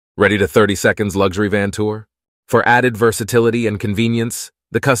Ready to 30 seconds luxury van tour? For added versatility and convenience,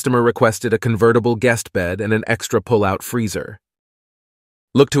 the customer requested a convertible guest bed and an extra pull-out freezer.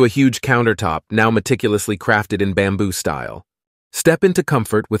 Look to a huge countertop, now meticulously crafted in bamboo style. Step into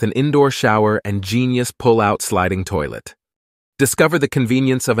comfort with an indoor shower and genius pull-out sliding toilet. Discover the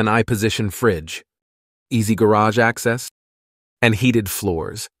convenience of an I-position fridge, easy garage access, and heated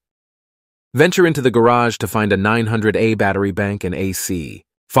floors. Venture into the garage to find a 900A battery bank and AC.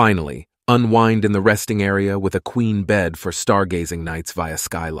 Finally, unwind in the resting area with a queen bed for stargazing nights via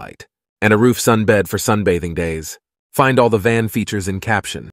skylight, and a roof sunbed for sunbathing days. Find all the van features in caption.